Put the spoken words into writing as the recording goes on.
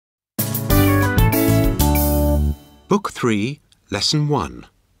Book 3, Lesson 1.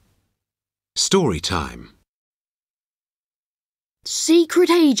 Story time. Secret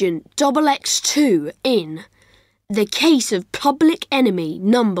Agent XX2 in The Case of Public Enemy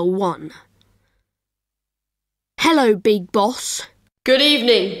Number 1. Hello, Big Boss. Good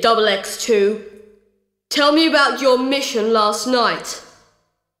evening, XX2. Tell me about your mission last night.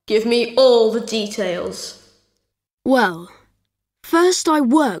 Give me all the details. Well, first I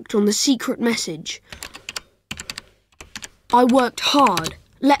worked on the secret message. I worked hard,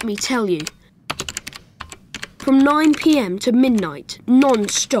 let me tell you. From 9 p.m. to midnight,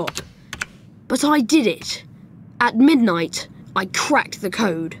 non-stop. But I did it. At midnight, I cracked the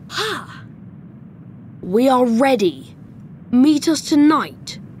code. Ha! We are ready. Meet us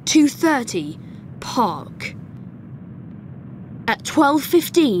tonight, 2:30, Park. At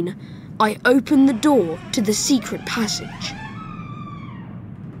 12:15, I opened the door to the secret passage.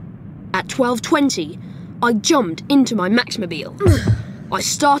 At 12:20, I jumped into my Maxmobile. I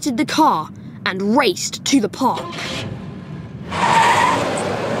started the car and raced to the park.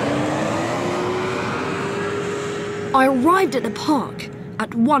 I arrived at the park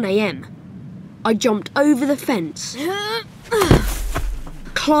at 1 a.m. I jumped over the fence,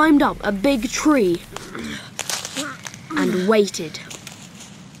 climbed up a big tree, and waited.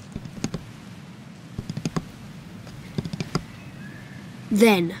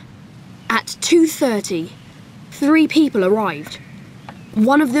 Then, at 2:30, 3 people arrived.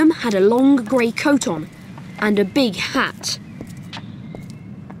 One of them had a long grey coat on and a big hat.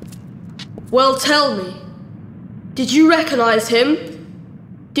 Well, tell me, did you recognize him?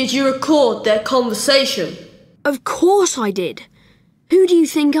 Did you record their conversation? Of course I did. Who do you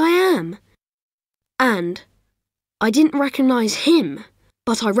think I am? And I didn't recognise him,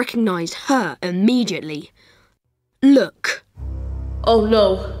 but I recognised her immediately. Look. Oh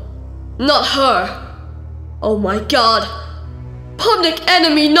no, not her. Oh my God. Public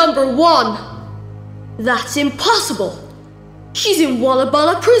enemy number 1. That's impossible. She's in Walla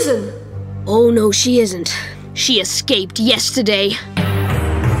Balla prison. Oh no, she isn't. She escaped yesterday.